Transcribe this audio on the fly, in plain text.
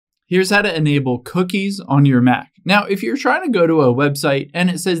Here's how to enable cookies on your Mac. Now, if you're trying to go to a website and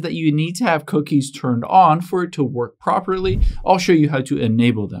it says that you need to have cookies turned on for it to work properly, I'll show you how to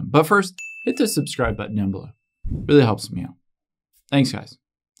enable them. But first, hit the subscribe button down below. It really helps me out. Thanks, guys.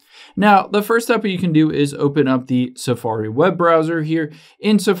 Now, the first step you can do is open up the Safari web browser here.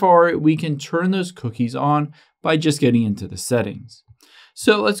 In Safari, we can turn those cookies on by just getting into the settings.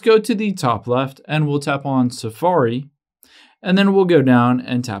 So let's go to the top left and we'll tap on Safari. And then we'll go down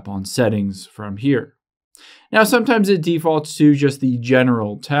and tap on settings from here. Now, sometimes it defaults to just the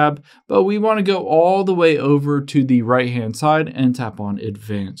general tab, but we want to go all the way over to the right-hand side and tap on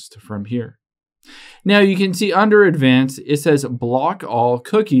advanced from here. Now you can see under advanced, it says block all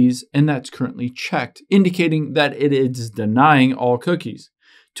cookies, and that's currently checked, indicating that it is denying all cookies.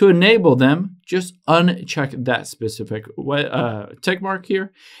 To enable them, just uncheck that specific tick mark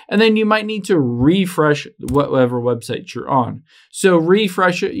here, and then you might need to refresh whatever website you're on. So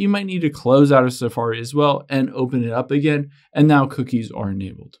refresh it, you might need to close out of Safari as well and open it up again, and now cookies are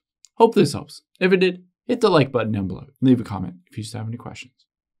enabled. Hope this helps. If it did, hit the like button down below. Leave a comment if you still have any questions.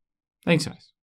 Thanks, guys.